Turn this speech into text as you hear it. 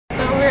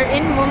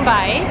in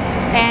Mumbai,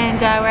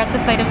 and we're at the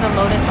site of the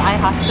Lotus Eye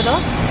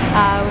Hospital,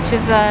 which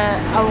is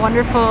a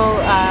wonderful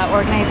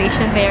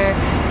organization. They're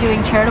doing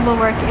charitable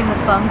work in the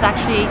slums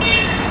actually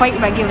quite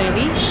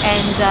regularly,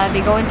 and they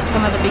go into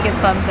some of the biggest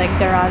slums like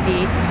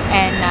Dharavi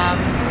and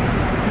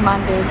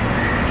Mandil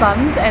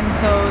slums, and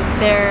so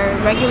they're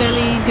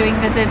regularly doing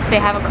visits. They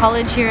have a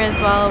college here as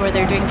well where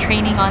they're doing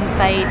training on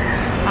site.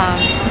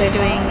 They're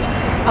doing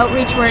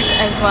outreach work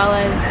as well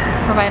as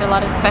provide a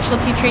lot of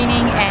specialty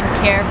training and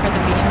care for the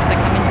patients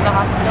that come into the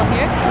hospital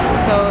here.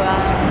 So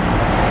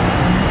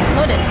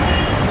Lotus.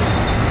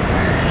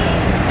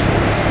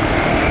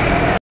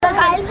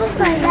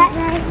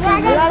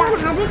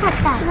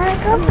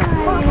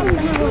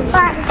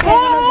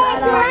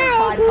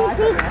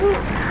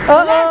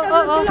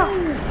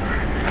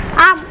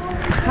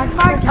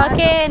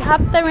 Okay, and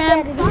up the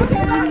ramp.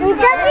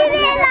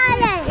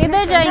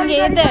 इधर जाएंगे,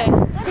 इधर.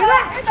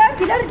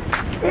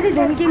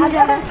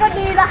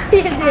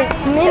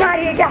 नहीं आ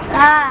रही है क्या?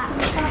 हाँ,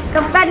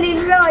 कब का नींद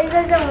में वही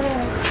पे सब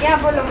क्या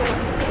बोलो?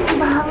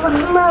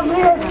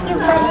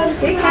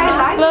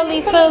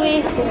 Slowly, slowly.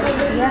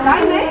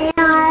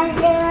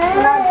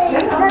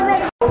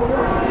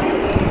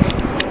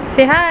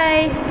 Say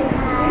hi.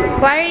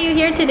 Why are you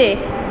here today?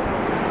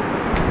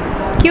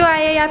 क्यों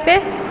आए यहाँ पे?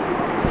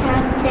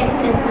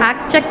 आँख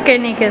चेक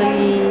करने के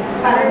लिए.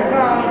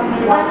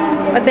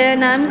 और तेरा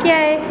नाम क्या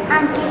है?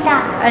 अंकिता.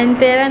 और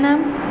तेरा नाम?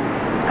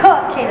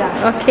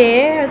 ओके,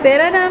 और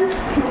तेरा नाम?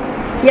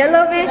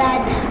 येलो में?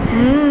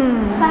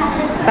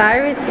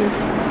 पार्वती.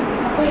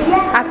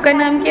 आपका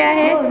नाम क्या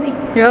है?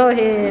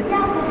 रोहित.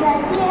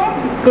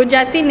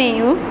 गुजराती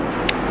नहीं हूँ.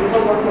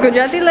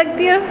 गुजराती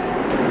लगती हो?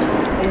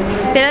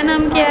 तेरा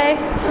नाम क्या है?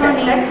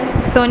 सोनी.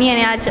 सोनी.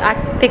 ने आज आँख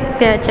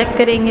चेक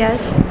करेंगे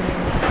आज.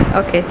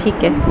 ओके,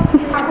 ठीक है.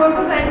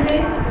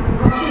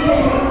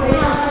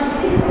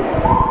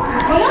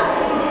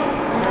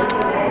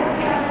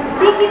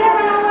 किधर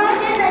बना हुआ है?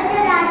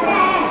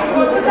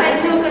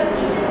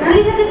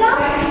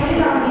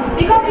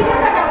 देखो किधर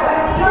कटा हुआ है?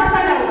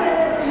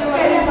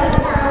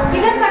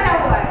 किधर कटा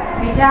हुआ है?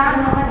 बेटा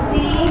नमस्ते.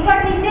 ऊपर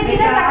नीचे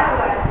किधर कटा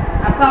हुआ है?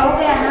 आपका हो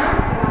गया ना?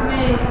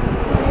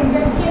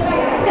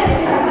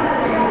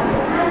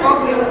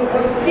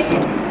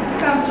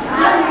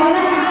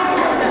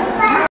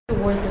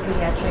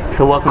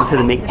 So welcome to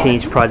the Make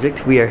Change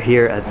project. We are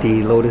here at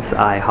the Lotus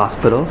Eye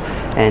Hospital,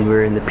 and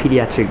we're in the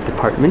pediatric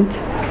department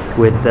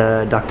with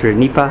Dr.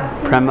 Nipa,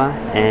 Prema,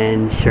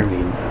 and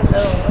Sharmeen.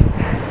 Hello.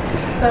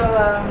 So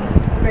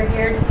we're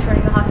here just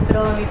touring the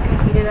hospital, and we've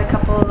completed a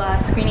couple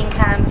screening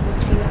camps and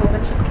screened a whole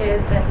bunch of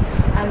kids. And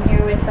I'm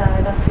here with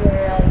Dr.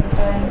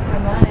 Nipa and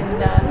Prema, and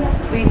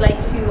we'd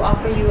like to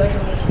offer you a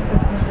donation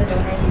from some of the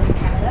donors in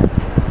Canada.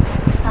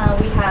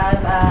 We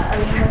have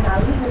Alina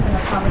Nali, who's an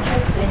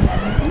optometrist in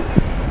Edmonton,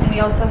 and we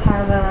also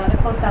have a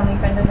close family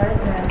friend of ours,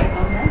 Narendra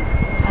Gogna,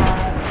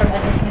 from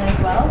Edmonton as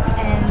well.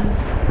 And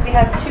we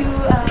have two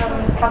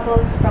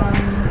couples from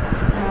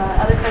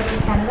other parts of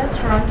Canada.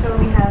 Toronto,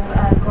 we have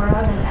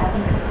Gaurav and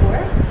Abhi Kapoor.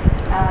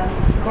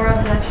 Gaurav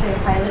is actually a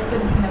pilot, so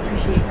we can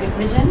appreciate good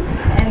vision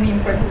and the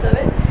importance of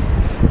it.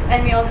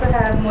 And we also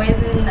have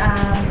Moisin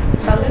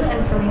Balu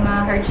and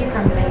Salima Harji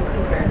from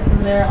Vancouver. So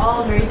they're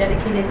all very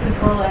dedicated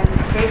people and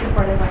very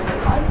supportive of our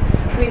cause.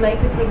 So we'd like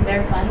to take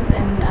their funds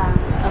and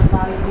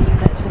allow you to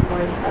use it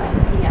towards the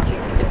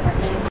pediatric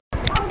department.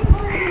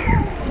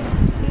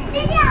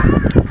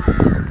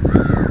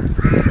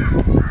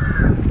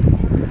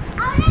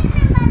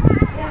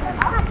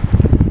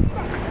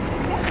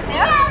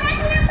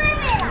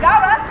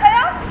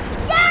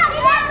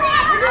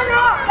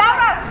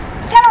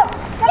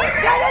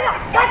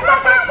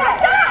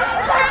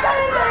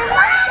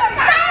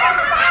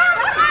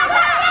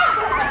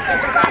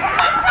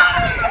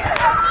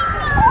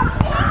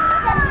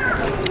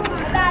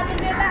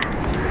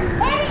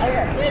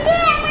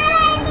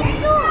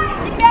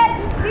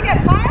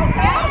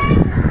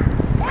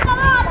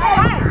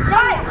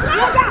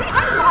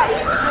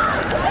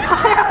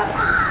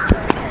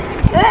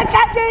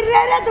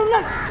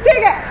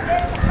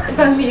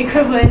 From the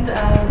equivalent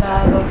of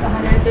about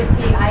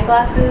 150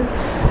 eyeglasses,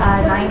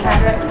 9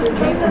 cataract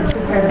surgeries, and 2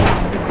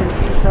 keratoplasty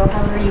surgeries. So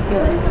however you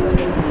feel like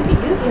it needs to be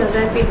used, so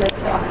that we'd like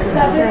to offer this.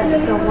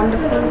 That's a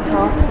wonderful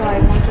talk, so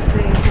I want to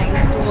say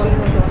thanks to all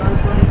your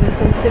donors for even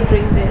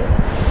considering this.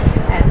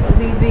 And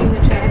we being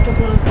a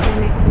charitable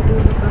clinic, we do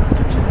look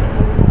after children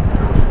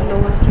from the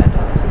lower strata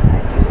of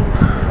society, so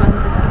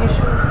funds is an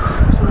issue.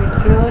 So we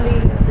really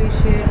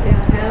appreciate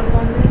their help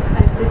on this.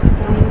 At this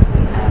point,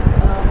 we have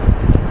a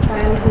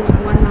child who's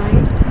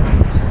one-eyed,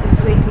 is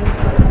waiting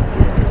for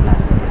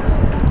keratoplasty, so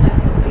that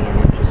would be an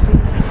interesting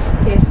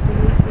case to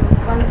use your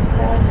funds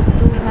for. We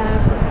do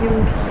have a few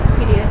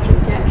pediatric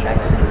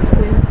cataracts and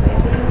squints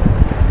waiting.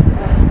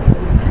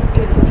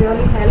 It would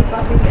really help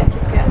our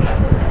pediatric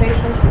cataract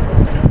patients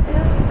because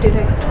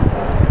direct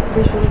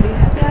visual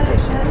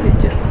rehabilitation with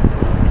just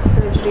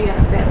surgery and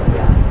a pair of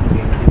glasses.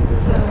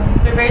 So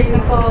they're very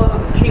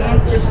simple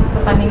treatments, just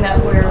the funding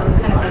that we're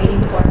kind of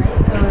waiting for,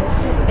 right? So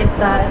it's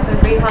a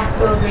great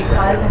hospital, great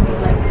cause, and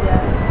we'd like to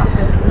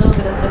offer a little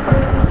bit of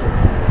support.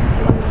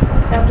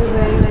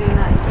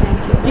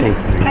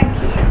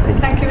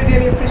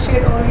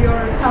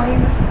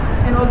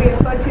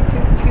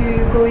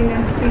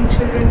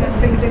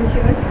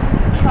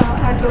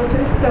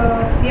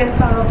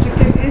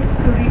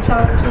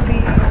 to the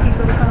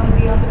people from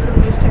the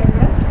underprivileged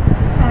areas,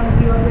 and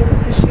we always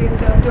appreciate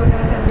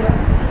donors and their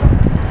support.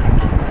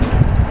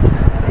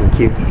 Thank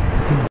you.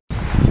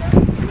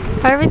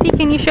 Parvati,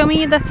 can you show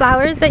me the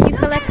flowers that you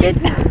collected?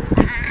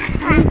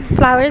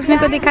 Flowers मेरे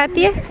को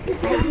दिखाती है?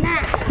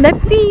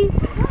 Let's see.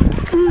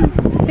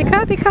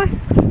 दिखा दिखा.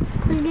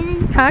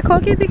 हाँ खोल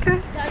के दिखा.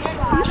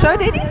 You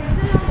showed Eddie?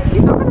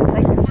 He's not going to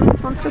take it. He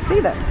just wants to see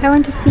that. I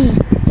want to see.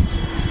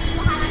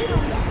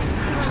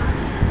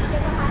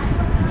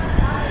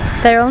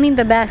 They're only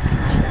the best.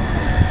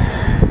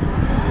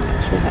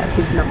 She'll have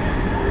his number.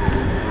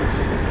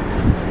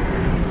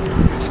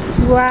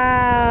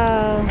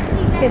 Wow.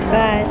 Look at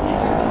that.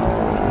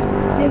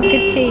 It's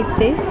good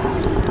taste, eh?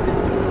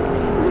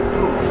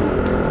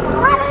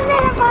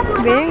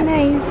 Very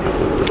nice.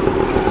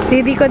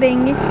 दीदी को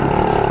देंगे.